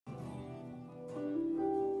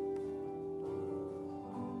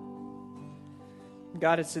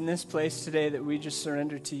God, it's in this place today that we just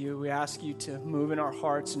surrender to you. We ask you to move in our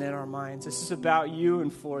hearts and in our minds. This is about you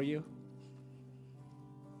and for you.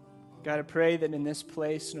 God, I pray that in this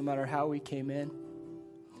place, no matter how we came in,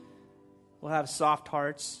 we'll have soft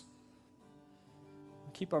hearts.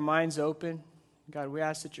 Keep our minds open. God, we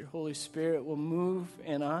ask that your Holy Spirit will move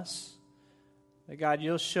in us. That, God,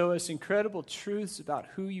 you'll show us incredible truths about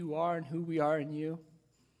who you are and who we are in you.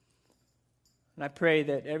 And I pray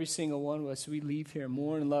that every single one of us, we leave here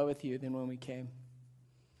more in love with you than when we came.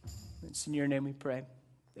 It's in your name we pray.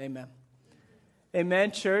 Amen.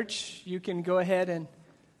 Amen, church. You can go ahead and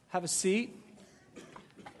have a seat.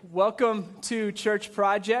 Welcome to Church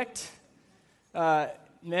Project. Man,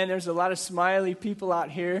 there's a lot of smiley people out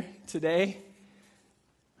here today.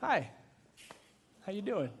 Hi. How you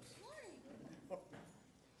doing?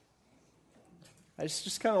 I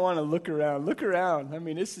just kind of want to look around. Look around. I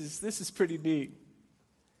mean, this is pretty neat.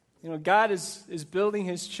 You know, God is building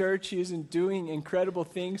his church. He is doing incredible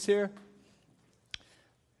things here.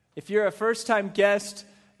 If you're a first-time guest,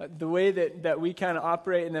 the way that we kind of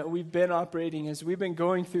operate and that we've been operating is we've been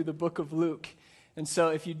going through the book of Luke. And so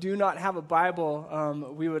if you do not have a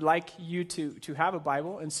Bible, we would like you to have a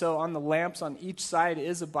Bible. And so on the lamps on each side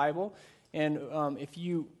is a Bible. And if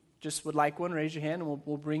you just would like one, raise your hand and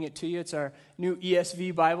we'll bring it to you. It's our new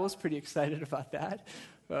ESV Bibles. Pretty excited about that.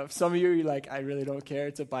 Some of you are like, I really don't care.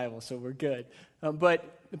 It's a Bible, so we're good. But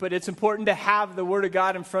it's important to have the Word of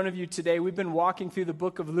God in front of you today. We've been walking through the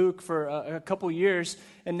book of Luke for a couple years,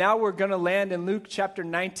 and now we're going to land in Luke chapter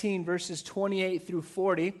 19, verses 28 through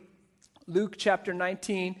 40. Luke chapter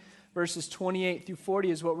 19, verses 28 through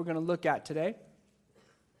 40 is what we're going to look at today.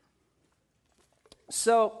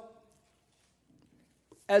 So,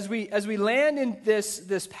 as we land in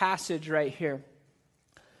this passage right here,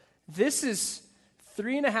 this is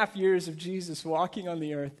 3.5 years of Jesus walking on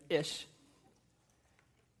the earth-ish.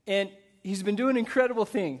 And he's been doing incredible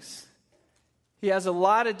things. He has a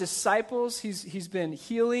lot of disciples. He's been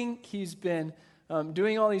healing. He's been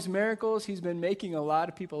doing all these miracles. He's been making a lot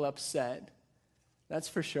of people upset. That's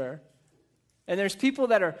for sure. And there's people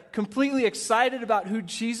that are completely excited about who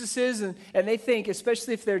Jesus is, and they think,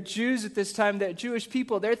 especially if they're Jews at this time, that Jewish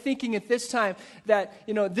people, they're thinking at this time that,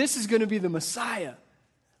 you know, this is going to be the Messiah.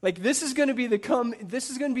 Like, this is going to be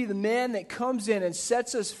the man that comes in and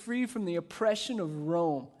sets us free from the oppression of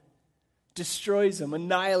Rome, destroys them,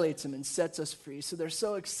 annihilates them, and sets us free. So they're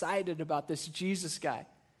so excited about this Jesus guy.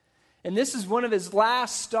 And this is one of his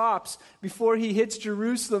last stops before he hits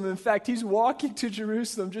Jerusalem. In fact, he's walking to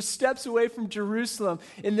Jerusalem, just steps away from Jerusalem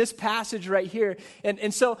in this passage right here.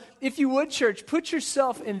 And so, if you would, church, put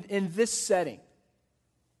yourself in this setting.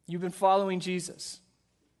 You've been following Jesus.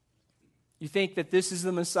 You think that this is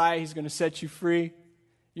the Messiah. He's going to set you free.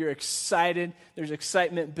 You're excited. There's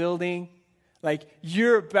excitement building. Like,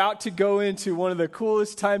 you're about to go into one of the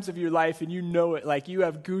coolest times of your life, and you know it. Like, you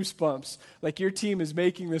have goosebumps. Like, your team is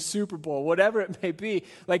making the Super Bowl, whatever it may be.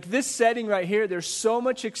 Like, this setting right here, there's so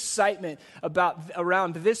much excitement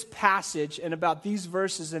around this passage and about these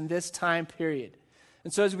verses in this time period.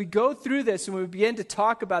 And so as we go through this and we begin to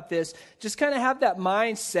talk about this, just kind of have that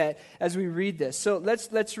mindset as we read this. So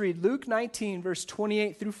let's read Luke 19, verse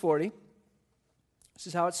 28 through 40. This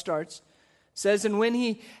is how it starts. It says, and when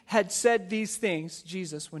he had said these things,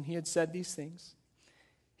 Jesus, when he had said these things,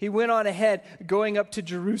 he went on ahead, going up to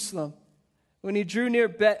Jerusalem. When he drew near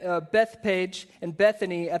Bethphage and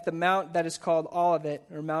Bethany at the mount that is called Olivet,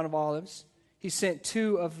 or Mount of Olives, he sent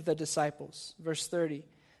 2 of the disciples. Verse 30.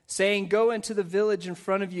 Saying, go into the village in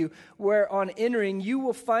front of you, where on entering you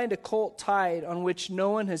will find a colt tied on which no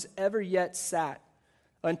one has ever yet sat.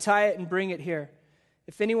 Untie it and bring it here.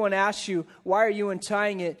 If anyone asks you, why are you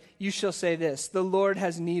untying it? You shall say this, the Lord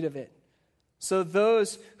has need of it. So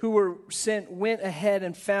those who were sent went ahead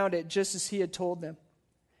and found it just as he had told them.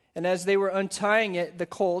 And as they were untying it, the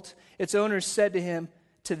colt, its owners said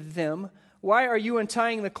to them, why are you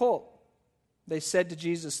untying the colt? They said to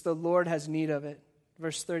Jesus, the Lord has need of it.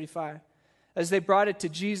 Verse 35, as they brought it to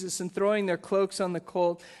Jesus and throwing their cloaks on the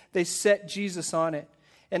colt, they set Jesus on it.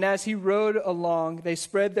 And as he rode along, they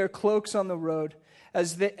spread their cloaks on the road.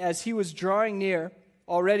 As he was drawing near,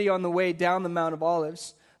 already on the way down the Mount of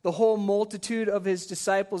Olives, the whole multitude of his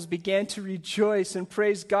disciples began to rejoice and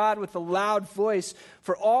praise God with a loud voice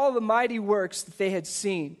for all the mighty works that they had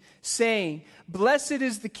seen, saying, blessed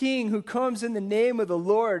is the King who comes in the name of the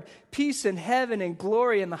Lord, peace in heaven and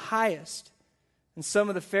glory in the highest. And some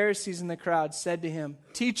of the Pharisees in the crowd said to him,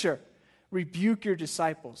 teacher, rebuke your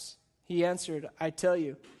disciples. He answered, I tell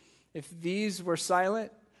you, if these were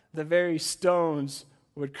silent, the very stones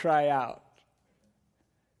would cry out.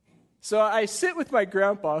 So I sit with my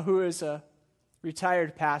grandpa, who is a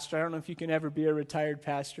retired pastor. I don't know if you can ever be a retired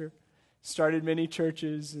pastor. Started many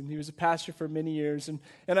churches, and he was a pastor for many years. And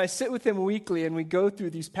I sit with him weekly, and we go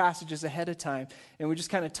through these passages ahead of time, and we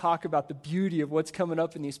just kind of talk about the beauty of what's coming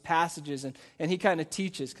up in these passages. And he kind of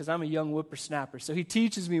teaches, because I'm a young whippersnapper, so he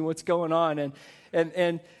teaches me what's going on.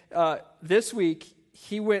 And this week,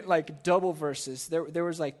 he went like double verses. There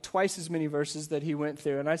was like twice as many verses that he went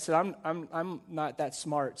through. And I said, I'm not that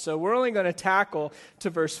smart. So we're only going to tackle to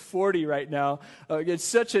verse 40 right now. It's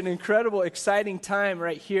such an incredible, exciting time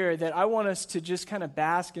right here that I want us to just kind of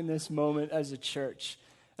bask in this moment as a church.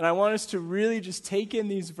 And I want us to really just take in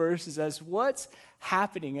these verses as what's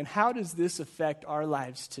happening and how does this affect our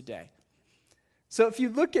lives today. So if you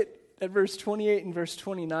look at verse 28 and verse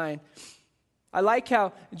 29, I like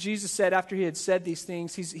how Jesus said after he had said these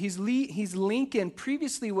things, he's linking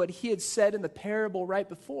previously what he had said in the parable right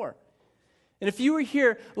before. And if you were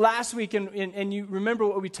here last week and you remember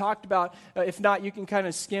what we talked about, if not, you can kind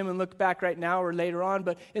of skim and look back right now or later on.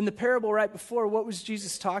 But in the parable right before, what was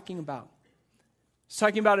Jesus talking about? He's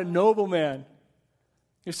talking about a nobleman.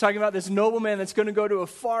 He was talking about this nobleman that's going to go to a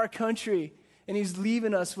far country. And he's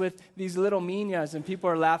leaving us with these little minas, and people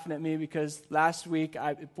are laughing at me because last week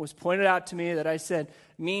it was pointed out to me that I said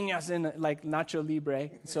minas in like Nacho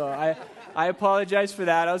Libre. So I apologize for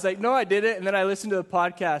that. I was like, no, I did it. And then I listened to the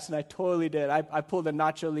podcast, and I totally did. I pulled a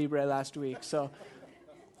Nacho Libre last week. So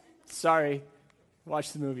sorry.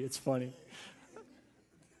 Watch the movie. It's funny.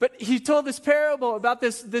 But he told this parable about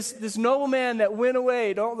this nobleman that went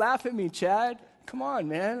away. Don't laugh at me, Chad. Come on,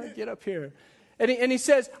 man. Get up here. And he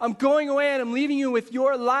says, I'm going away and I'm leaving you with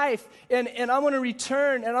your life. And I'm going to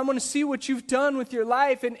return and I'm going to see what you've done with your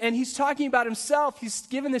life. And he's talking about himself. He's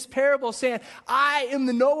given this parable saying, I am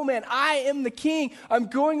the nobleman. I am the king. I'm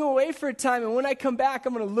going away for a time. And when I come back,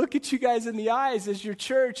 I'm going to look at you guys in the eyes as your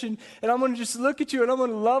church. And I'm going to just look at you and I'm going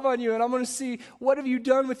to love on you. And I'm going to see, what have you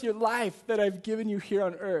done with your life that I've given you here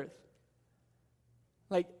on earth?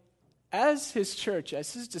 Like, as his church,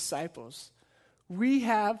 as his disciples, we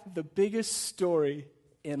have the biggest story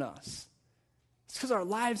in us. It's because our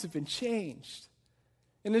lives have been changed.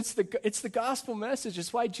 And it's the gospel message.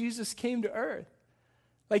 It's why Jesus came to earth.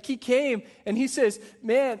 Like he came and he says,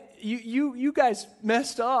 man, you guys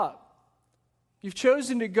messed up. You've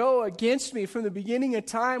chosen to go against me from the beginning of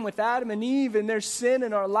time with Adam and Eve and their sin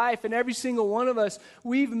in our life. And every single one of us,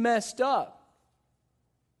 we've messed up.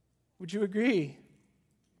 Would you agree?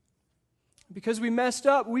 Because we messed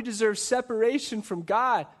up, we deserve separation from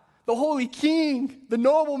God, the holy king, the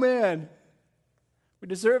nobleman. We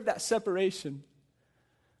deserve that separation.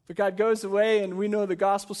 But God goes away, and we know the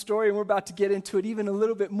gospel story, and we're about to get into it even a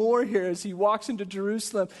little bit more here as he walks into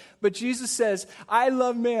Jerusalem. But Jesus says, I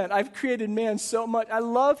love man. I've created man so much. I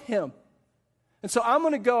love him. And so I'm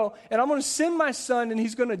going to go, and I'm going to send my son, and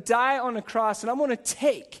he's going to die on a cross, and I'm going to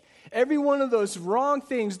take every one of those wrong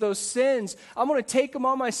things, those sins, I'm going to take them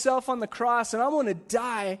on myself on the cross, and I'm going to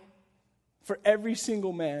die for every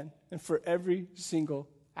single man and for every single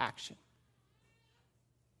action.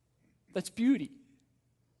 That's beauty.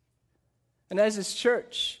 And as his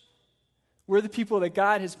church, we're the people that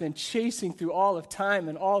God has been chasing through all of time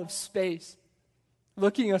and all of space,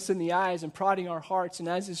 looking us in the eyes and prodding our hearts. And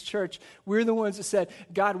as his church, we're the ones that said,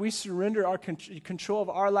 God, we surrender our control of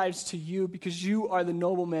our lives to you because you are the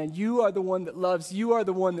nobleman. You are the one that loves. You are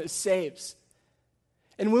the one that saves.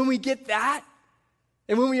 And when we get that,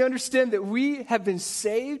 and when we understand that we have been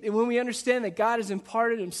saved, and when we understand that God has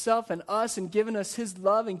imparted himself in us and given us his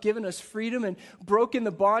love and given us freedom and broken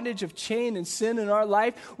the bondage of chain and sin in our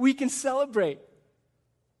life, we can celebrate.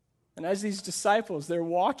 And as these disciples, they're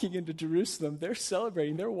walking into Jerusalem, they're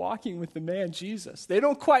celebrating. They're walking with the man Jesus. They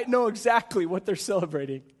don't quite know exactly what they're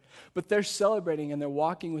celebrating, but they're celebrating and they're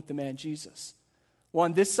walking with the man Jesus. Well,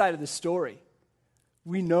 on this side of the story,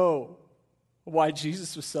 we know why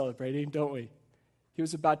Jesus was celebrating, don't we? He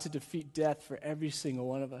was about to defeat death for every single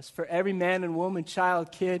one of us, for every man and woman,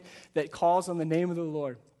 child, kid that calls on the name of the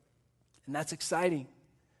Lord. And that's exciting.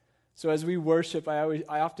 So as we worship, I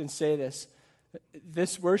often say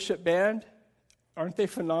this worship band, aren't they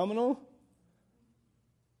phenomenal?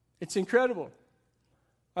 It's incredible.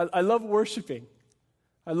 I love worshiping.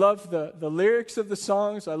 I love the lyrics of the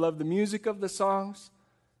songs. I love the music of the songs.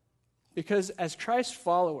 Because as Christ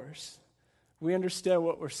followers, we understand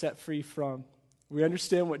what we're set free from. We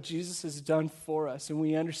understand what Jesus has done for us, and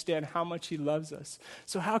we understand how much he loves us.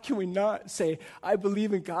 So how can we not say, I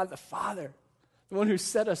believe in God the Father, the one who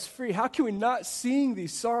set us free? How can we not sing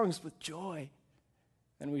these songs with joy?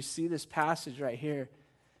 And we see this passage right here.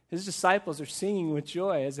 His disciples are singing with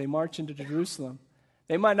joy as they march into Jerusalem.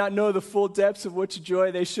 They might not know the full depths of which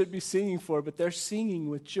joy they should be singing for, but they're singing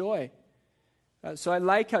with joy. So I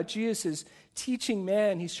like how Jesus is teaching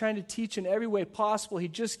man. He's trying to teach in every way possible. He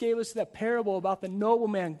just gave us that parable about the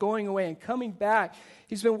nobleman going away and coming back.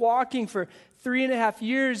 He's been walking for 3.5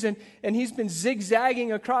 years, and he's been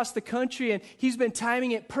zigzagging across the country, and he's been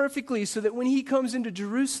timing it perfectly so that when he comes into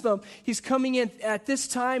Jerusalem, he's coming in at this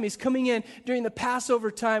time. He's coming in during the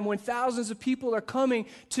Passover time when thousands of people are coming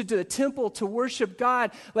to the temple to worship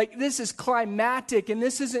God. Like, this is climactic, and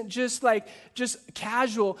this isn't just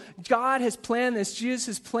casual. God has planned this. Jesus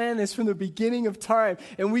has planned this from the beginning of time,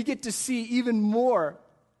 and we get to see even more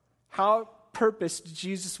how purposed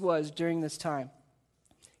Jesus was during this time.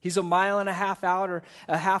 He's 1.5 miles out or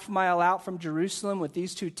a half mile out from Jerusalem with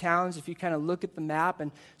these two towns. If you kind of look at the map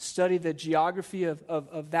and study the geography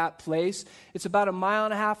of that place, it's about 1.5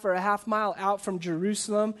 miles or a half mile out from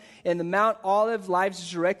Jerusalem. And the Mount Olive lies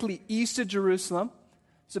directly east of Jerusalem.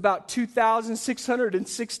 It's about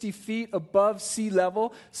 2,660 feet above sea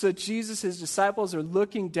level. So Jesus, his disciples, are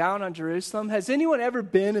looking down on Jerusalem. Has anyone ever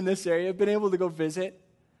been in this area, been able to go visit?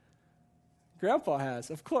 Grandpa has,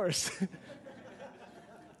 of course.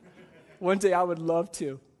 One day I would love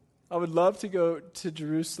to. I would love to go to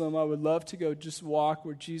Jerusalem. I would love to go just walk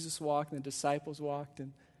where Jesus walked and the disciples walked.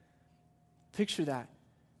 And picture that.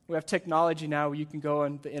 We have technology now where you can go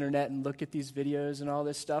on the internet and look at these videos and all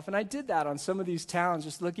this stuff. And I did that on some of these towns,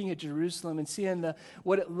 just looking at Jerusalem and seeing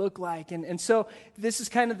what it looked like. And so this is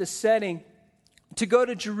kind of the setting. To go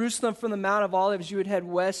to Jerusalem from the Mount of Olives, you would head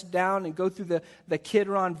west down and go through the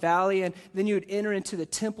Kidron Valley, and then you would enter into the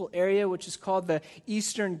temple area, which is called the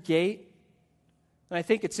Eastern Gate. And I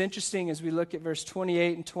think it's interesting as we look at verse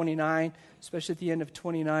 28 and 29, especially at the end of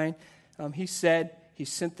 29, he said he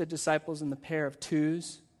sent the disciples in the pair of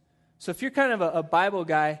twos. So if you're kind of a Bible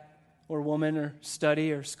guy or woman or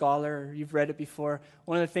study or scholar, or you've read it before,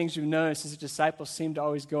 one of the things you've noticed is the disciples seem to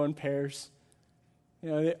always go in pairs.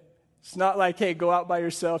 It's not like, hey, go out by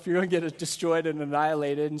yourself. You're going to get destroyed and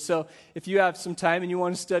annihilated. And so if you have some time and you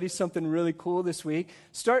want to study something really cool this week,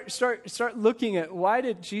 start looking at why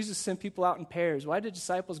did Jesus send people out in pairs? Why did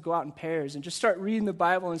disciples go out in pairs? And just start reading the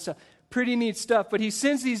Bible and stuff. Pretty neat stuff. But he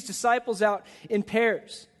sends these disciples out in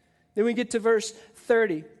pairs. Then we get to verse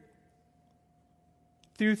 30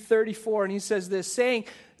 through 34, and he says this, saying,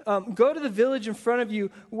 go to the village in front of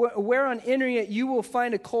you, where on entering it you will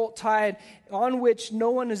find a colt tied on which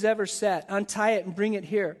no one has ever sat. Untie it and bring it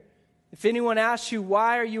here. If anyone asks you,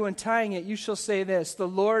 why are you untying it? You shall say this, the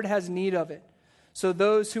Lord has need of it. So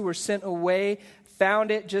those who were sent away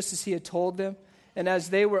found it just as he had told them. And as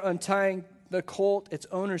they were untying the colt, its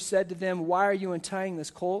owner said to them, why are you untying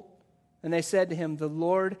this colt? And they said to him, the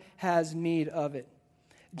Lord has need of it.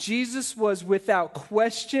 Jesus was without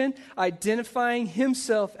question identifying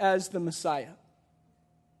himself as the Messiah.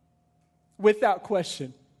 Without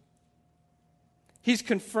question. He's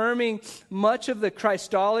confirming much of the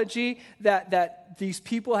Christology that these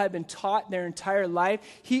people had been taught their entire life.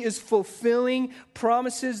 He is fulfilling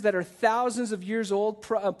promises that are thousands of years old,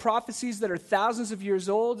 prophecies that are thousands of years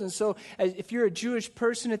old. And so if you're a Jewish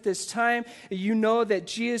person at this time, you know that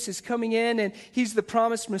Jesus is coming in and he's the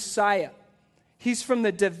promised Messiah. He's from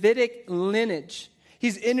the Davidic lineage.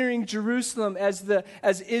 He's entering Jerusalem as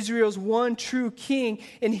Israel's one true king.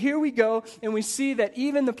 And here we go, and we see that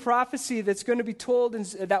even the prophecy that's going to be told,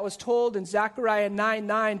 that was told in Zechariah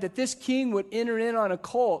 9:9, that this king would enter in on a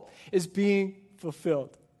colt, is being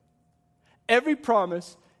fulfilled. Every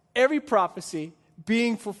promise, every prophecy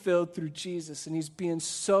being fulfilled through Jesus. And he's being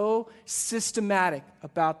so systematic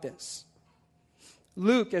about this.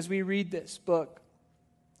 Luke, as we read this book,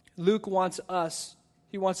 Luke wants us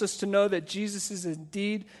to know that Jesus is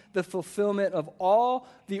indeed the fulfillment of all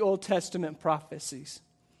the Old Testament prophecies.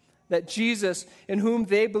 That Jesus, in whom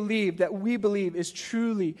they believe, that we believe, is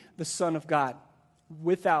truly the Son of God,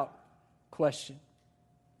 without question.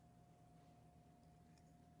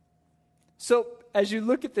 So, as you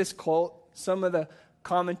look at this colt, some of the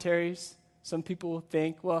commentaries, some people will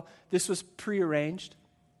think, well, this was prearranged.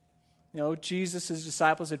 Jesus'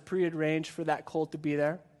 disciples had prearranged for that colt to be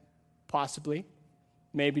there. Possibly.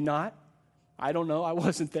 Maybe not. I don't know. I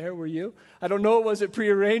wasn't there. Were you? I don't know. Was it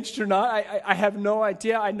prearranged or not? I have no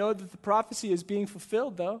idea. I know that the prophecy is being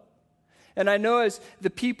fulfilled, though. And I know as the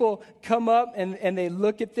people come up and they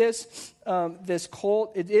look at this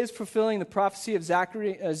colt, it is fulfilling the prophecy of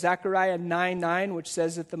Zechariah 9:9, which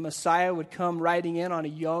says that the Messiah would come riding in on a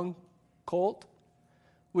young colt,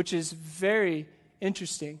 which is very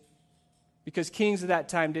interesting because kings of that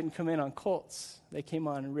time didn't come in on colts. They came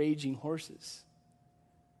on raging horses.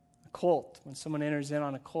 A colt, when someone enters in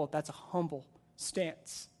on a colt, that's a humble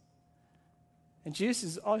stance. And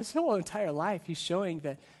Jesus, his whole entire life, he's showing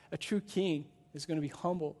that a true king is going to be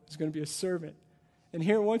humble, is going to be a servant, And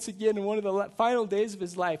here, once again, in one of the final days of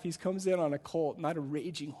his life, he comes in on a colt, not a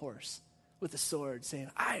raging horse, with a sword, saying,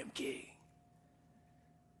 I am king.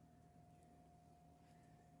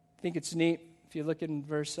 I think it's neat, if you look in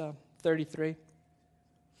verse 33.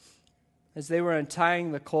 As they were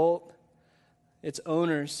untying the colt, its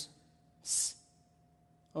owners,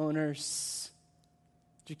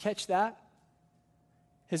 did you catch that?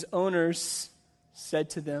 His owners said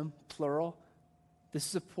to them, plural, this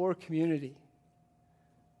is a poor community.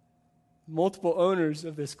 Multiple owners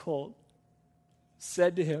of this colt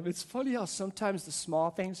said to him, it's funny how sometimes the small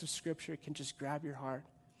things of Scripture can just grab your heart.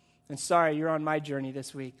 And sorry, you're on my journey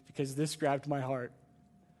this week because this grabbed my heart.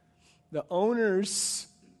 The owners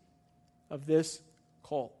of this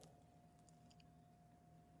colt.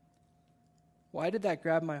 Why did that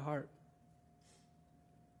grab my heart?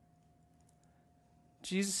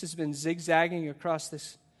 Jesus has been zigzagging across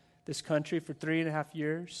this country for 3.5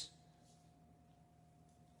 years.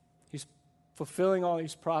 He's fulfilling all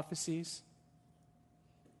these prophecies.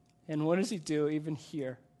 And what does he do even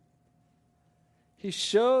here? He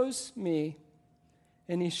shows me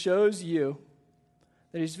and he shows you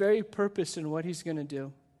that he's very purposed in what he's going to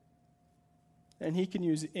do. And he can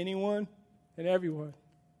use anyone and everyone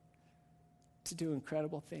to do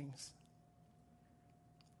incredible things.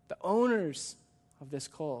 The owners of this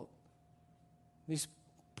cult, these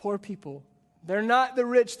poor people, they're not the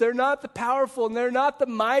rich, they're not the powerful, and they're not the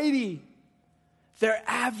mighty. They're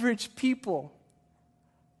average people.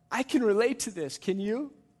 I can relate to this, can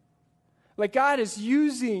you? Like God is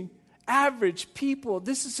using average people.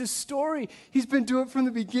 This is his story. He's been doing it from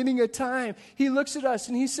the beginning of time. He looks at us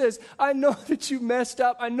and he says, I know that you messed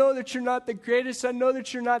up. I know that you're not the greatest. I know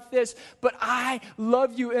that you're not this, but I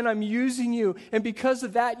love you and I'm using you. And because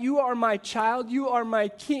of that, you are my child. You are my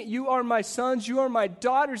king. You are my sons. You are my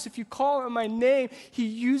daughters. If you call on my name, he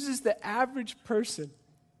uses the average person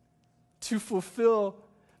to fulfill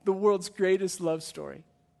the world's greatest love story.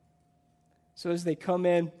 So as they come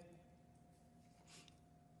in,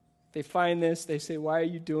 they find this, they say, why are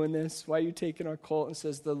you doing this? Why are you taking our colt? And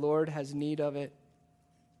says, the Lord has need of it.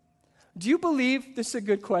 Do you believe, this is a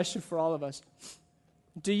good question for all of us.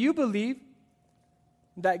 Do you believe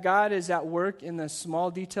that God is at work in the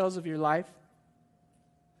small details of your life?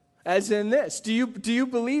 As in this, do you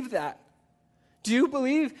believe that? Do you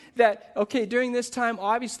believe that, okay, during this time,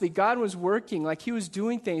 obviously, God was working, like he was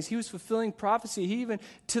doing things. He was fulfilling prophecy. He even,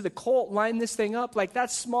 to the colt, lined this thing up. Like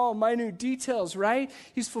that's small, minute details, right?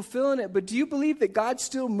 He's fulfilling it. But do you believe that God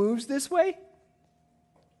still moves this way?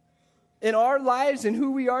 In our lives and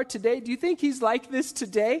who we are today, do you think he's like this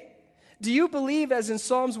today? Do you believe, as in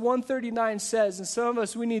Psalms 139 says, and some of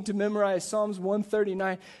us, we need to memorize Psalms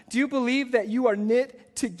 139. Do you believe that you are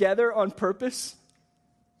knit together on purpose?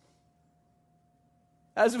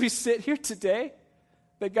 As we sit here today,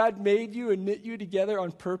 that God made you and knit you together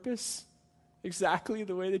on purpose, exactly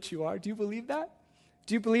the way that you are. Do you believe that?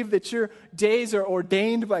 Do you believe that your days are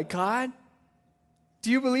ordained by God?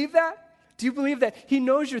 Do you believe that? Do you believe that he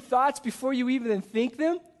knows your thoughts before you even think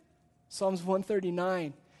them? Psalms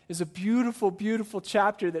 139 is a beautiful, beautiful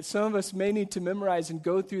chapter that some of us may need to memorize and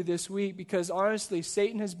go through this week because honestly,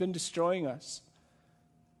 Satan has been destroying us.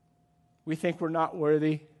 We think we're not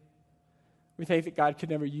worthy. We think that God could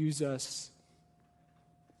never use us.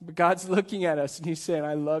 But God's looking at us and he's saying,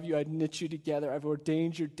 I love you. I knit you together. I've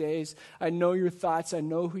ordained your days. I know your thoughts. I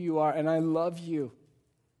know who you are, and I love you.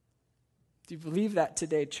 Do you believe that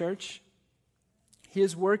today, church? He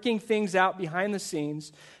is working things out behind the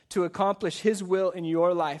scenes to accomplish his will in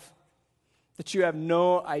your life that you have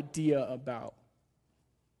no idea about.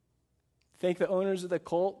 Think the owners of the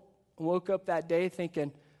cult woke up that day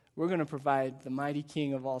thinking, we're going to provide the mighty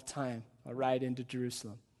king of all time a ride into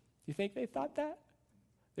Jerusalem. Do you think they thought that?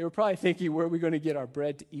 They were probably thinking, where are we going to get our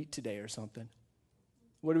bread to eat today or something?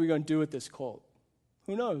 What are we going to do with this colt?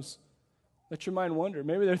 Who knows? Let your mind wander.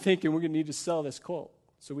 Maybe they're thinking we're going to need to sell this colt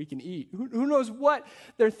so we can eat. Who knows what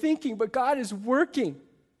they're thinking, but God is working.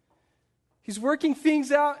 He's working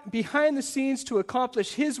things out behind the scenes to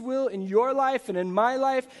accomplish his will in your life and in my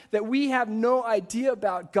life that we have no idea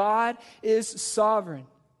about. God is sovereign.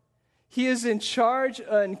 He is in charge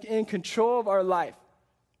and in control of our life,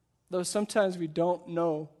 though sometimes we don't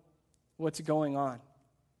know what's going on.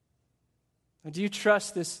 Do you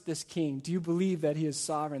trust this king? Do you believe that he is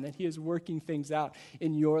sovereign, that he is working things out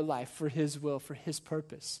in your life for his will, for his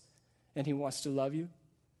purpose, and he wants to love you?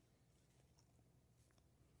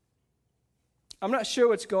 I'm not sure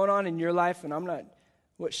what's going on in your life, and I'm not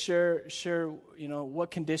sure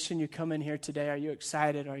what condition you come in here today. Are you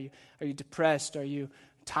excited? Are you depressed? Are you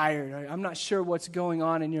tired? I'm not sure what's going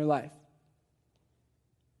on in your life.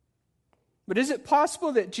 But is it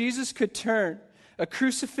possible that Jesus could turn a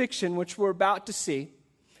crucifixion, which we're about to see,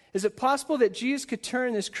 is it possible that Jesus could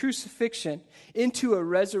turn this crucifixion into a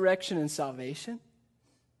resurrection and salvation?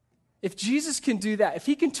 If Jesus can do that, if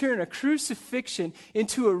he can turn a crucifixion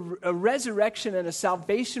into a resurrection and a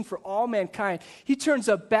salvation for all mankind, he turns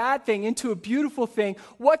a bad thing into a beautiful thing,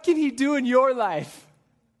 what can he do in your life?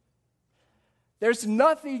 There's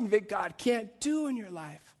nothing that God can't do in your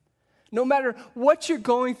life. No matter what you're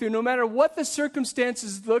going through, no matter what the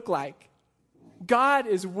circumstances look like, God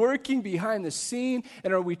is working behind the scene,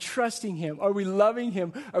 and are we trusting him? Are we loving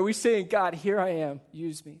him? Are we saying, God, here I am,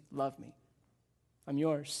 use me, love me. I'm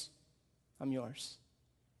yours. I'm yours.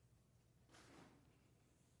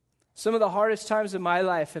 Some of the hardest times of my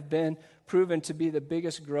life have been proven to be the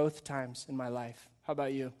biggest growth times in my life. How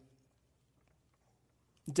about you?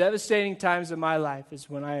 Devastating times of my life is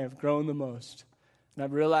when I have grown the most. And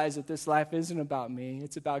I've realized that this life isn't about me.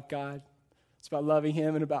 It's about God. It's about loving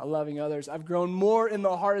him and about loving others. I've grown more in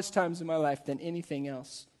the hardest times of my life than anything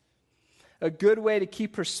else. A good way to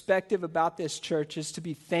keep perspective about this church is to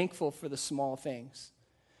be thankful for the small things.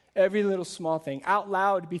 Every little small thing. Out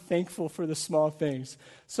loud, be thankful for the small things.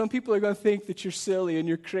 Some people are going to think that you're silly and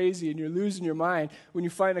you're crazy and you're losing your mind when you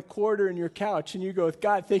find a quarter in your couch and you go,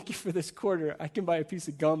 God, thank you for this quarter. I can buy a piece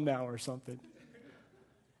of gum now or something.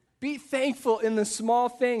 Be thankful in the small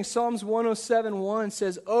things. Psalms 107:1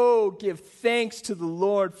 says, oh, give thanks to the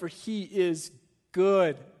Lord, for he is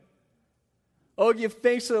good. Oh, give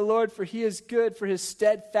thanks to the Lord, for he is good, for his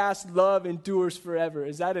steadfast love endures forever.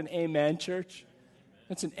 Is that an amen, church?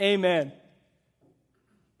 That's an amen.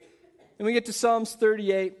 Then we get to Psalms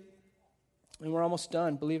 38, and we're almost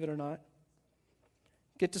done, believe it or not.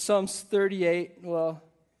 Get to Psalms 38,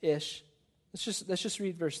 well-ish. Let's just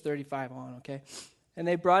read verse 35 on, okay? And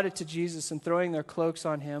they brought it to Jesus, and throwing their cloaks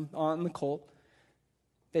on him, on the colt,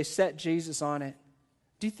 they set Jesus on it.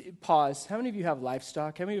 Pause. How many of you have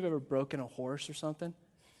livestock? How many of you have ever broken a horse or something?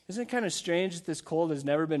 Isn't it kind of strange that this colt has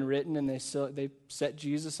never been ridden and they set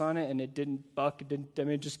Jesus on it and it didn't buck,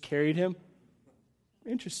 it just carried him?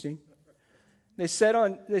 Interesting. They set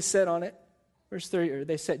on it. Verse 30, or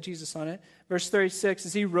they set Jesus on it. Verse 36,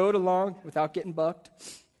 as he rode along without getting bucked,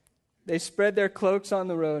 they spread their cloaks on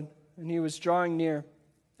the road. And he was drawing near,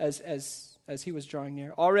 as he was drawing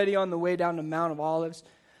near. Already on the way down the Mount of Olives,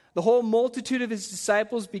 the whole multitude of his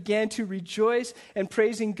disciples began to rejoice and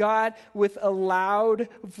praising God with a loud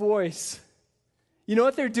voice. You know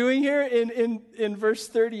what they're doing here in verse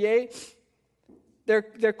 38?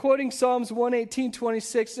 They're quoting Psalms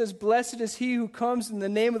 118:26. Says, blessed is he who comes in the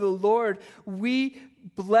name of the Lord. We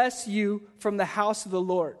bless you from the house of the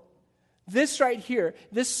Lord. This right here,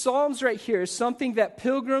 this Psalms right here is something that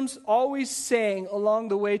pilgrims always sang along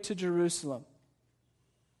the way to Jerusalem.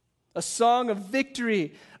 A song of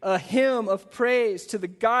victory, a hymn of praise to the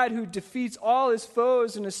God who defeats all his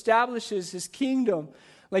foes and establishes his kingdom.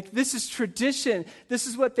 Like, this is tradition. This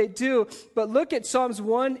is what they do. But look at Psalms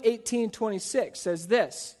 118:26 says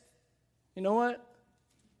this. You know what?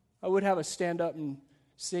 I would have us stand up and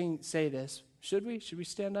say this. Should we? Should we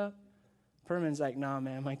stand up? Perman's like, nah,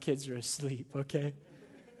 man, my kids are asleep, okay?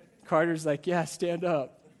 Carter's like, yeah, stand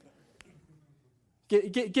up.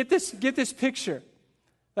 Get this picture.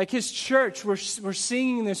 Like his church, we're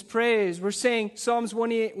singing this praise. We're saying Psalms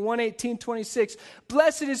 118:26.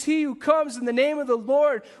 Blessed is he who comes in the name of the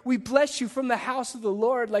Lord. We bless you from the house of the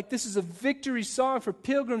Lord. Like this is a victory song for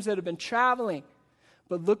pilgrims that have been traveling.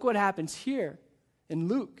 But look what happens here in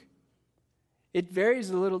Luke. It varies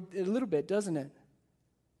a little bit, doesn't it?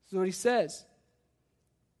 This is what he says.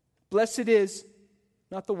 Blessed is,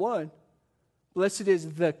 not the one, blessed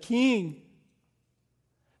is the King.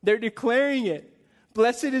 They're declaring it.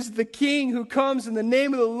 Blessed is the King who comes in the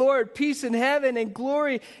name of the Lord, peace in heaven and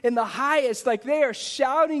glory in the highest. Like they are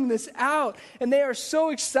shouting this out, and they are so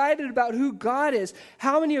excited about who God is.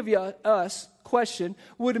 How many of us, question,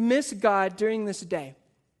 would miss God during this day?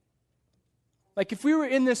 Like if we were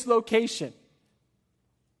in this location,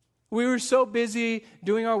 we were so busy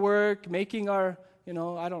doing our work, making our, I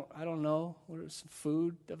don't know, what was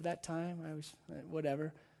food of that time?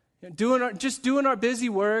 Whatever. Doing our busy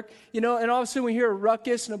work, and all of a sudden we hear a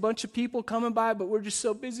ruckus and a bunch of people coming by, but we're just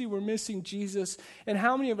so busy we're missing Jesus. And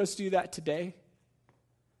how many of us do that today?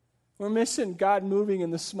 We're missing God moving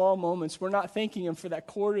in the small moments. We're not thanking him for that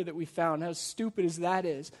quarter that we found, how stupid as that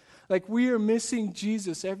is. Like we are missing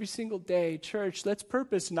Jesus every single day. Church, let's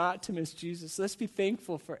purpose not to miss Jesus. Let's be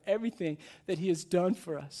thankful for everything that he has done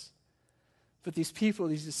for us. But these people,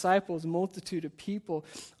 these disciples, a multitude of people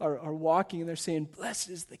are walking and they're saying, blessed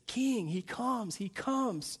is the King. He comes. He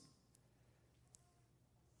comes.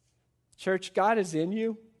 Church, God is in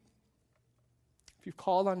you. if you've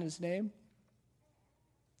called on his name,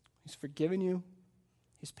 he's forgiven you.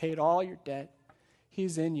 He's paid all your debt.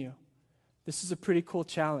 He's in you. This is a pretty cool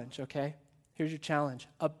challenge, okay? Here's your challenge.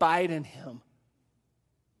 Abide in him.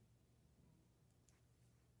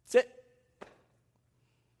 That's it.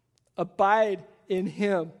 Abide in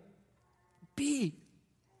him. Be.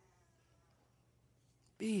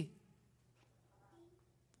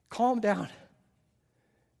 Calm down.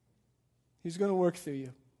 He's going to work through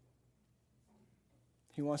you.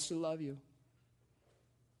 He wants to love you.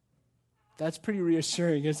 That's pretty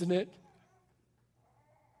reassuring, isn't it?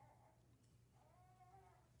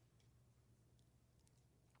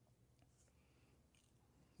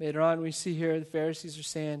 Later on, we see here the Pharisees are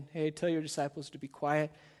saying, hey, tell your disciples to be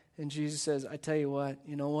quiet. And Jesus says, I tell you what,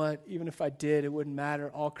 even if I did, it wouldn't matter.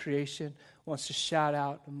 All creation wants to shout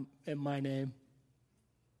out in my name.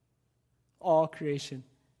 All creation.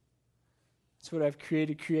 That's what I've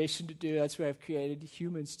created creation to do. That's what I've created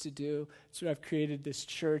humans to do. That's what I've created this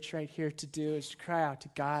church right here to do, is to cry out to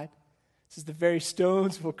God. It says the very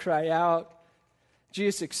stones will cry out.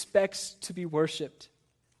 Jesus expects to be worshiped,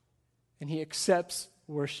 and he accepts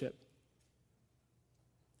worship.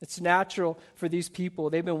 It's natural for these people.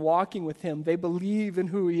 They've been walking with him. They believe in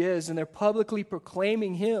who he is, and they're publicly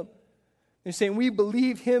proclaiming him. They're saying, we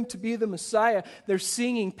believe him to be the Messiah. They're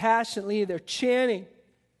singing passionately. They're chanting.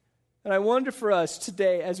 And I wonder for us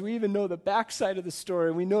today, as we even know the backside of the story,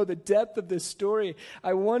 and we know the depth of this story,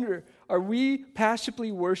 I wonder, are we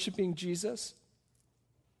passionately worshiping Jesus?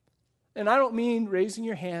 And I don't mean raising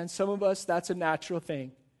your hands. Some of us, that's a natural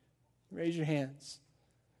thing. Raise your hands.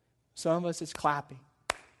 Some of us, it's clapping.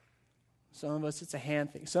 Some of us, it's a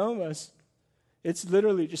hand thing. Some of us, it's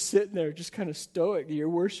literally just sitting there, just kind of stoic. You're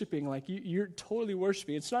worshiping, like you're totally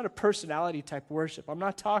worshiping. It's not a personality type worship. I'm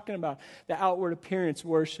not talking about the outward appearance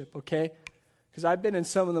worship, okay? Because I've been in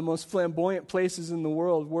some of the most flamboyant places in the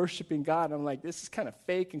world worshiping God. I'm like, this is kind of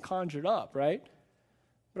fake and conjured up, right?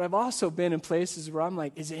 But I've also been in places where I'm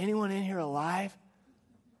like, is anyone in here alive?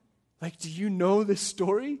 Like, do you know this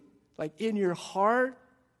story? Like, in your heart?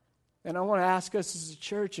 And I want to ask us as a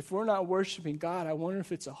church, if we're not worshiping God, I wonder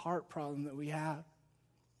if it's a heart problem that we have.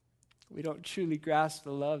 We don't truly grasp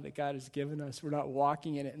the love that God has given us. We're not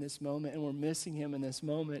walking in it in this moment, and we're missing him in this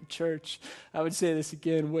moment. Church, I would say this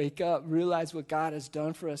again, wake up, realize what God has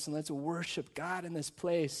done for us, and let's worship God in this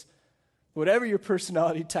place. Whatever your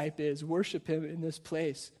personality type is, worship him in this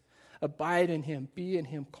place. Abide in him, be in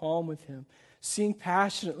him, calm with him, sing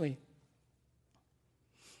passionately.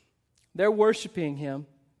 They're worshiping him.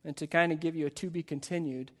 And to kind of give you a to be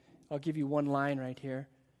continued, I'll give you one line right here.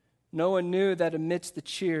 No one knew that amidst the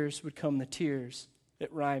cheers would come the tears.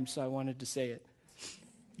 It rhymes, so I wanted to say it.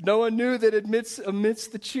 No one knew that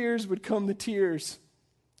amidst the cheers would come the tears.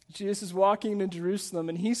 Jesus is walking into Jerusalem,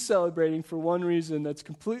 and he's celebrating for one reason that's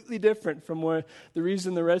completely different from the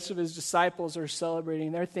reason the rest of his disciples are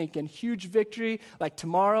celebrating. They're thinking, huge victory, like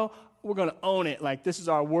tomorrow, we're going to own it, like this is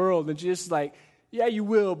our world. And Jesus is like, yeah, you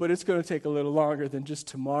will, but it's going to take a little longer than just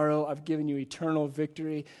tomorrow. I've given you eternal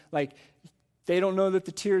victory. Like, they don't know that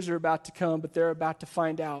the tears are about to come, but they're about to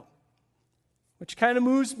find out. Which kind of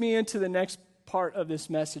moves me into the next part of this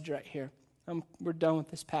message right here. We're done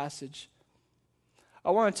with this passage.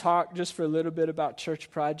 I want to talk just for a little bit about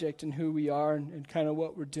Church Project and who we are and kind of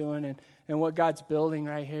what we're doing and what God's building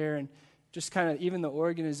right here, and just kind of even the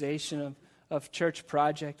organization of Church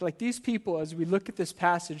Project. Like these people, as we look at this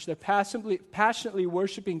passage, they're passionately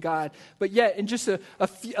worshiping God. But yet, in just a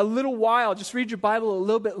little while, just read your Bible a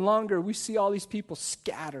little bit longer, we see all these people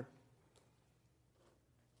scatter.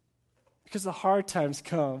 Because the hard times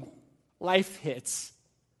come. Life hits.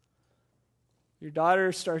 Your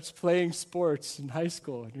daughter starts playing sports in high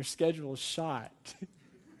school, and your schedule is shot.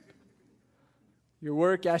 Your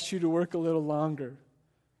work asks you to work a little longer.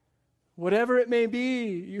 Whatever it may be,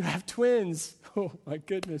 you have twins. Oh, my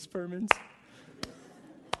goodness, Permans.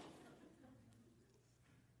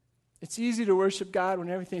 It's easy to worship God when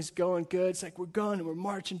everything's going good. It's like we're going and we're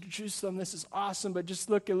marching to Jerusalem. This is awesome. But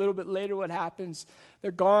just look a little bit later what happens.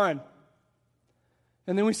 They're gone.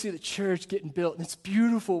 And then we see the church getting built. And it's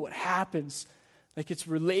beautiful what happens. Like it's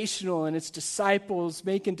relational, and it's disciples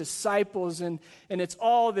making disciples, and it's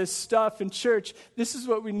all this stuff in church. This is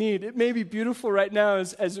what we need. It may be beautiful right now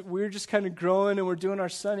as we're just kind of growing and we're doing our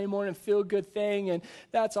Sunday morning feel-good thing, and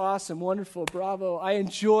that's awesome, wonderful, bravo. I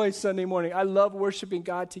enjoy Sunday morning. I love worshiping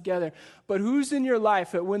God together. But who's in your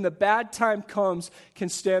life that when the bad time comes can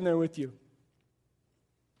stand there with you?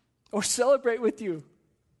 Or celebrate with you?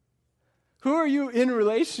 Who are you in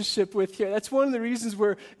relationship with here? That's one of the reasons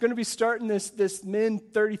we're going to be starting this Men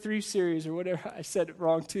 33 series or whatever. I said it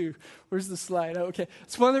wrong too. Where's the slide? Oh, okay.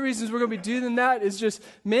 It's one of the reasons we're going to be doing that is just,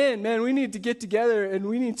 man, we need to get together and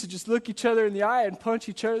we need to just look each other in the eye and punch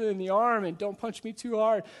each other in the arm, and don't punch me too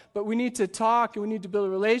hard. But we need to talk and we need to build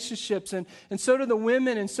relationships, and so do the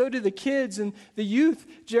women and so do the kids and the youth.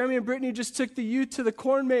 Jeremy and Brittany just took the youth to the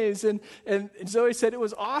corn maze, and Zoe said it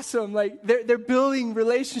was awesome. Like they're building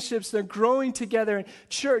relationships, they're growing together. In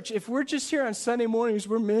church, if we're just here on Sunday mornings,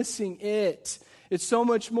 we're missing it. It's so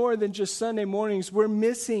much more than just Sunday mornings. We're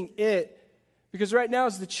missing it. Because right now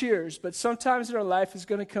is the cheers, but sometimes in our life is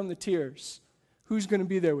going to come the tears. Who's going to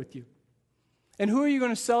be there with you? And who are you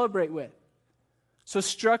going to celebrate with? So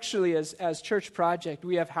structurally, as Church Project,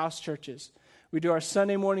 we have house churches. We do our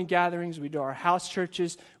Sunday morning gatherings. We do our house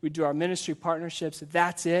churches. We do our ministry partnerships.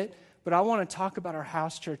 That's it. But I want to talk about our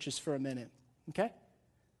house churches for a minute. Okay?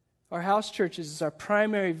 Our house churches is our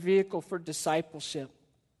primary vehicle for discipleship.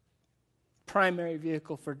 Primary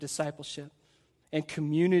vehicle for discipleship and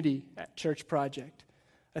community at Church Project.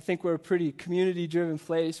 I think we're a pretty community-driven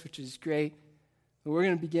place, which is great. But we're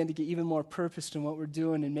going to begin to get even more purpose in what we're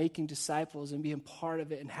doing and making disciples and being part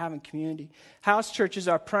of it and having community. House church is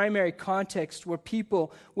our primary context where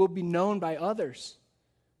people will be known by others.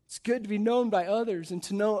 It's good to be known by others and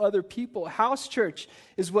to know other people. House church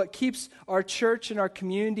is what keeps our church and our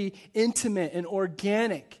community intimate and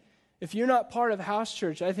organic. If you're not part of house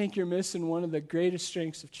church, I think you're missing one of the greatest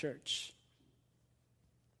strengths of church.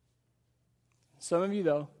 Some of you,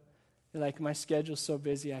 though, you're like, my schedule's so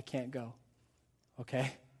busy I can't go.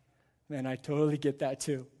 Okay? Man, I totally get that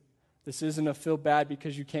too. This isn't a feel bad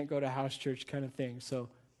because you can't go to house church kind of thing. So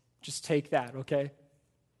just take that, okay?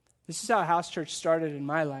 This is how house church started in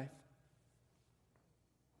my life.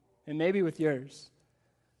 And maybe with yours.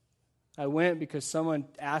 I went because someone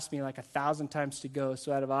asked me like 1,000 times to go,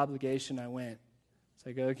 so out of obligation I went. It's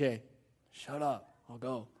like, okay, shut up, I'll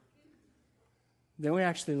go. Then we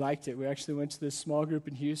actually liked it. We actually went to this small group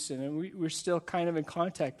in Houston, and we're still kind of in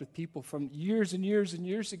contact with people from years and years and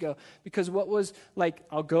years ago, because what was like,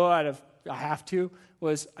 I'll go out of, I have to,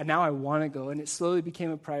 was now I want to go, and it slowly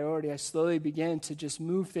became a priority. I slowly began to just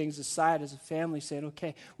move things aside as a family, saying,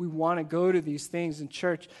 okay, we want to go to these things in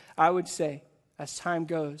church. I would say, as time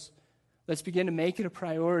goes, let's begin to make it a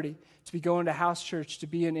priority to be going to house church, to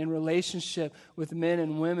be in relationship with men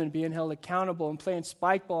and women, being held accountable and playing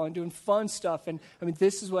spike ball and doing fun stuff. And I mean,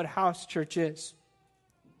 this is what house church is.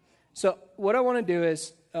 So what I want to do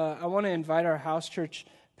is I want to invite our house church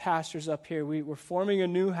pastors up here. We're forming a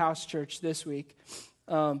new house church this week.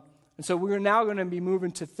 And so we're now going to be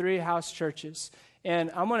moving to 3 house churches. And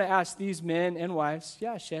I'm going to ask these men and wives,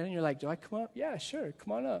 yeah, Shannon, you're like, do I come up? Yeah, sure,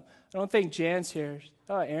 come on up. I don't think Jan's here.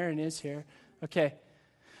 Oh, Aaron is here. Okay.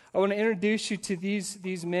 I want to introduce you to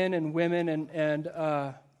these men and women,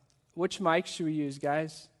 and which mic should we use,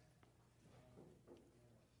 guys?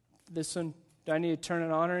 This one, do I need to turn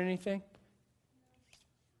it on or anything?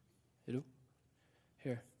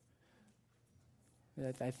 Here.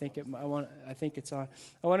 I think it's on.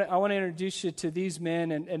 I want to introduce you to these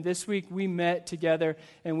men, and this week we met together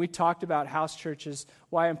and we talked about house churches,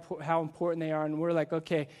 how important they are, and we're like,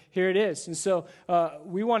 okay, here it is. And so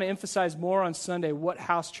we want to emphasize more on Sunday what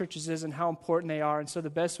house churches is and how important they are. And so the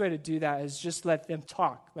best way to do that is just let them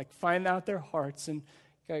talk, like find out their hearts. And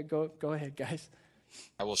go ahead, guys.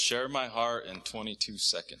 I will share my heart in 22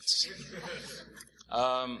 seconds.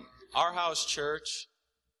 Our house church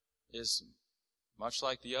is much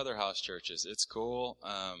like the other house churches. It's cool.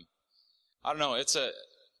 I don't know.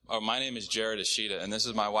 My name is Jared Ashita, and this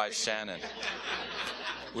is my wife, Shannon.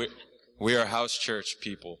 We are house church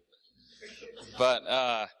people.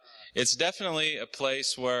 But it's definitely a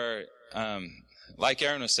place where, like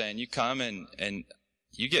Aaron was saying, you come and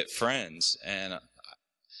you get friends. And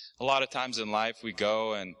a lot of times in life we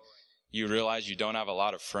go and you realize you don't have a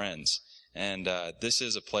lot of friends. And this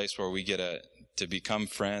is a place where we get to become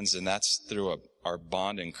friends, and that's through our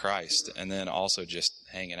bond in Christ, and then also just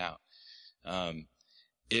hanging out.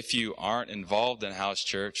 If you aren't involved in house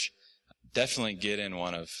church, definitely get in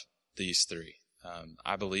one of these 3.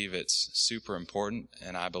 I believe it's super important,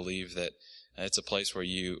 and I believe that it's a place where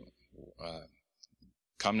you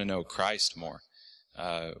come to know Christ more.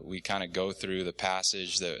 We kind of go through the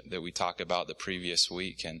passage that we talked about the previous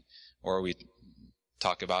week, or we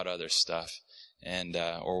talk about other stuff, and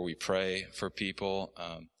or we pray for people.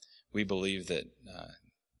 We believe that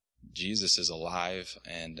Jesus is alive,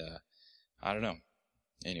 and I don't know.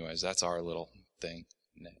 Anyways, that's our little thing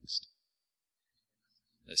next.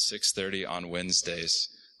 At 6:30 on Wednesdays.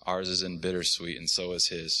 Ours is in Bittersweet, and so is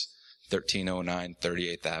his. 1309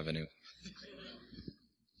 38th Avenue.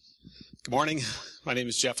 Good morning. My name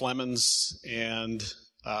is Jeff Lemons, and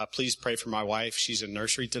please pray for my wife. She's in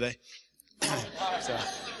nursery today.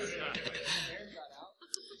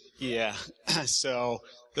 So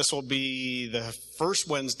this will be the first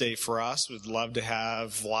Wednesday for us. We'd love to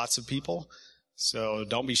have lots of people. So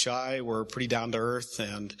don't be shy. We're pretty down to earth.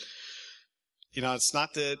 And, it's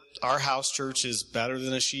not that our house church is better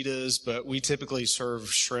than Ashida's, but we typically serve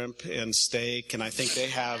shrimp and steak, and I think they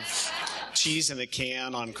have cheese in a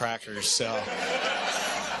can on crackers. So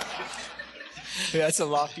Yeah, that's a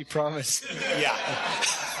lofty promise. yeah.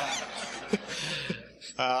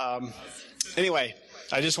 Anyway,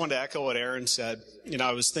 I just wanted to echo what Aaron said.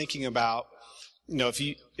 I was thinking about,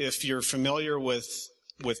 if you're familiar with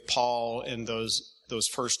Paul and those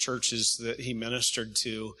first churches that he ministered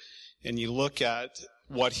to, and you look at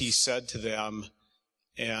what he said to them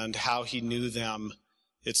and how he knew them,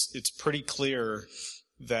 it's pretty clear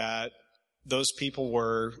that those people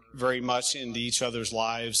were very much into each other's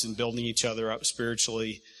lives and building each other up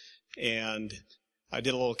spiritually. And I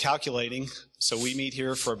did a little calculating. So we meet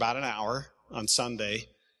here for about an hour on Sunday,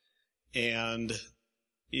 but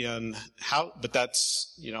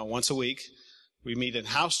that's, once a week. We meet in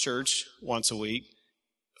house church once a week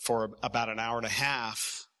for about an hour and a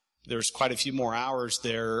half. There's quite a few more hours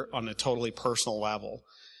there on a totally personal level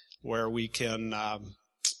where we can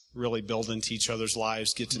really build into each other's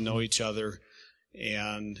lives, get to know each other.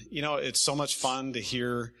 And, it's so much fun to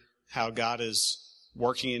hear how God is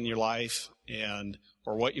working in your life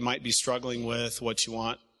or what you might be struggling with, what you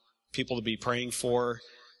want people to be praying for.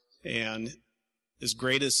 And as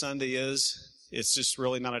great as Sunday is, it's just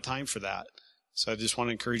really not a time for that. So I just want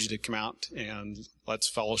to encourage you to come out and let's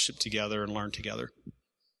fellowship together and learn together.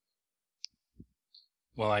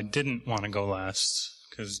 Well, I didn't want to go last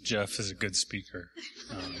because Jeff is a good speaker.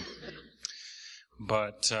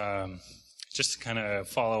 But just to kind of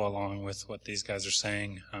follow along with what these guys are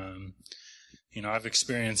saying, I've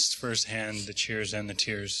experienced firsthand the cheers and the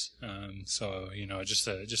tears. So just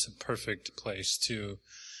a perfect place to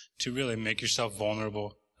really make yourself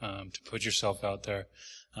vulnerable, to put yourself out there,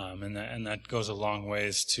 and that goes a long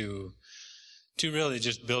ways to really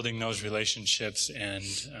just building those relationships and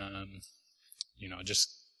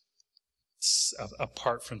just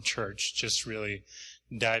apart from church, just really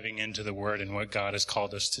diving into the Word and what God has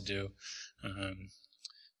called us to do.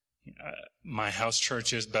 My house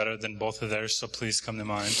church is better than both of theirs, so please come to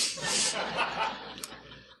mine. Is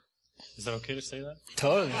that okay to say that?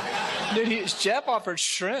 Totally. Dude, Jeff offered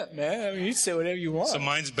shrimp, man. I mean, you say whatever you want. So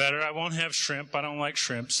mine's better. I won't have shrimp. I don't like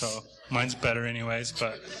shrimp, so mine's better anyways,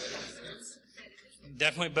 but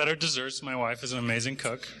definitely better desserts. My wife is an amazing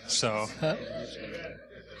cook, so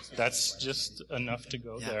that's just enough to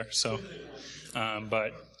go there. So,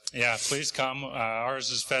 but yeah, please come.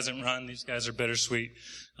 Ours is Pheasant Run. These guys are Bittersweet.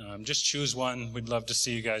 Just choose one. We'd love to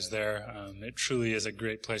see you guys there. It truly is a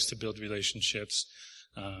great place to build relationships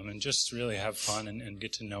and just really have fun and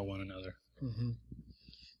get to know one another. Mm-hmm.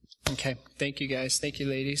 Okay. Thank you, guys. Thank you,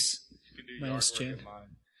 ladies. You can do yard work.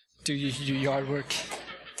 Do yard work.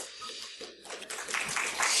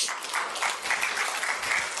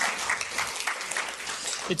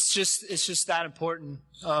 It's just that important,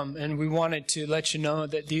 and we wanted to let you know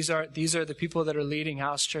that these are the people that are leading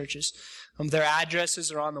house churches. Their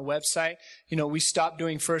addresses are on the website. We stopped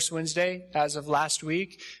doing First Wednesday as of last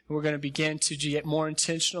week. We're going to begin to get more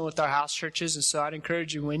intentional with our house churches, and so I'd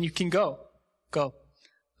encourage you, when you can go.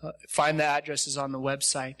 Find the addresses on the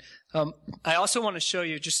website. I also want to show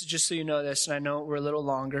you, just so you know this, and I know we're a little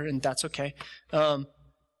longer, and that's okay. I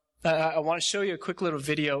want to show you a quick little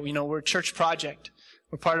video. We're a church project.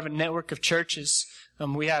 We're part of a network of churches.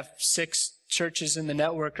 We have 6 churches in the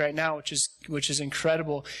network right now, which is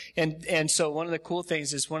incredible. And so one of the cool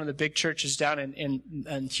things is one of the big churches down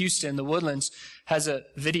in Houston, the Woodlands, has a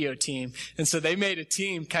video team. And so they made a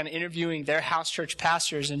team kind of interviewing their house church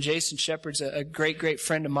pastors. And Jason Shepard's a great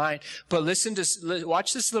friend of mine. But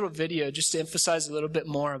watch this little video just to emphasize a little bit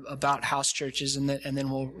more about house churches, and then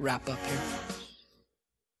we'll wrap up here.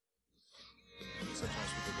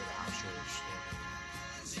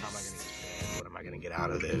 Going to get out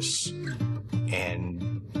of this,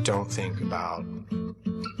 and don't think about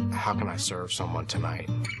how can I serve someone tonight?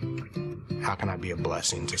 How can I be a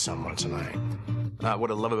blessing to someone tonight?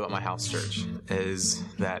 What I love about my house church is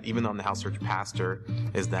that even though I'm the house church pastor,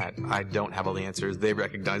 is that I don't have all the answers. They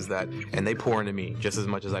recognize that, and they pour into me just as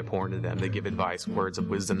much as I pour into them. They give advice, words of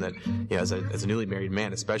wisdom that, as a newly married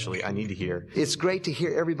man especially, I need to hear. It's great to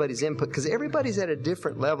hear everybody's input because everybody's at a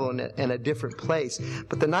different level and a different place.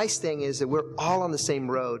 But the nice thing is that we're all on the same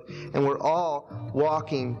road, and we're all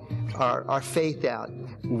walking our faith out.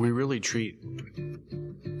 We really treat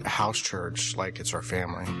house church like it's our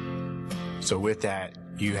family. So with that,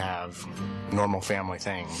 you have normal family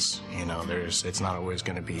things. It's not always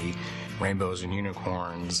going to be rainbows and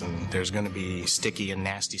unicorns, and there's going to be sticky and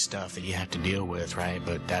nasty stuff that you have to deal with, right?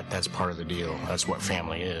 But that's part of the deal. That's what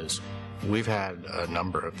family is. We've had a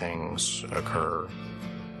number of things occur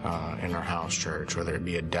in our house church, whether it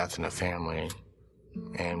be a death in a family,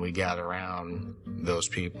 and we gather around those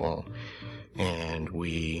people, and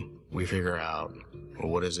we figure out, well,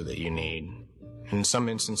 what is it that you need? In some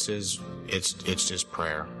instances, it's just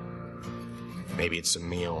prayer. Maybe it's a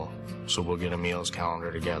meal, so we'll get a meals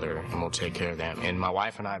calendar together and we'll take care of that. And my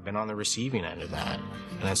wife and I have been on the receiving end of that.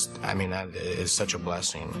 And that is such a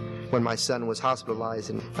blessing. When my son was hospitalized,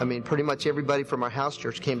 and pretty much everybody from our house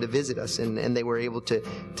church came to visit us, and they were able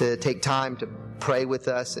to take time to pray with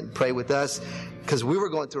us because we were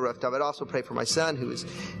going through a rough time. I'd also pray for my son who was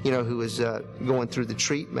going through the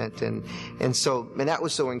treatment, and that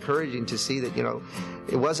was so encouraging to see that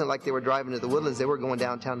it wasn't like they were driving to the Woodlands. They were going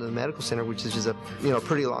downtown to the medical center, which is just a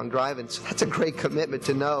pretty long drive, and so that's a great commitment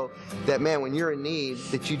to know that, man, when you're in need,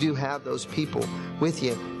 that you do have those people with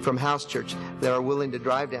you from house church that are willing to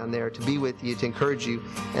drive down there to be with you, to encourage you,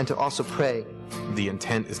 and to also pray. The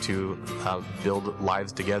intent is to build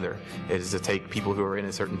lives together. It is to take people who are in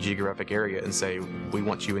a certain geographic area and say, we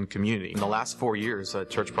want you in community. In the last 4 years,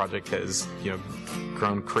 Church Project has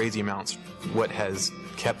grown crazy amounts. What has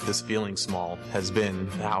kept this feeling small has been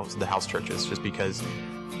the house churches, just because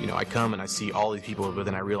I come and I see all these people, but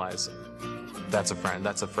then I realize that's a friend,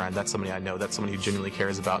 that's somebody I know, that's somebody who genuinely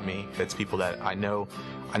cares about me. It's people that I know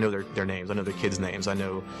their names, I know their kids' names, I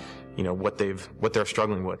know what they're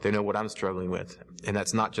struggling with. They know what I'm struggling with. And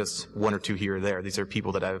that's not just one or two here or there. These are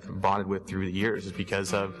people that I've bonded with through the years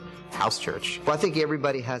because of house church. Well, I think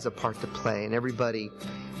everybody has a part to play, and everybody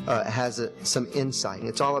has some insight. And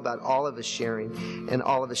it's all about all of us sharing, and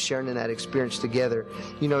all of us sharing in that experience together.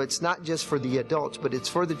 It's not just for the adults, but it's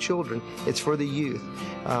for the children. It's for the youth.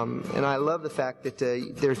 And I love the fact that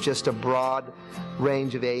there's just a broad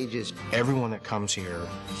range of ages. Everyone that comes here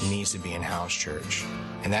needs to be in house church.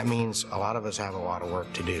 And that means a lot of us have a lot of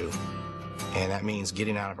work to do. And that means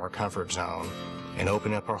getting out of our comfort zone and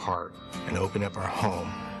opening up our heart and opening up our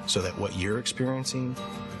home so that what you're experiencing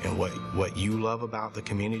and what you love about the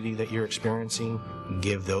community that you're experiencing,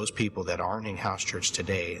 give those people that aren't in house church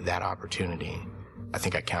today that opportunity. I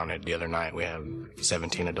think I counted the other night, we have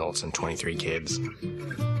 17 adults and 23 kids.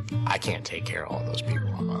 I can't take care of all those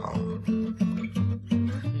people.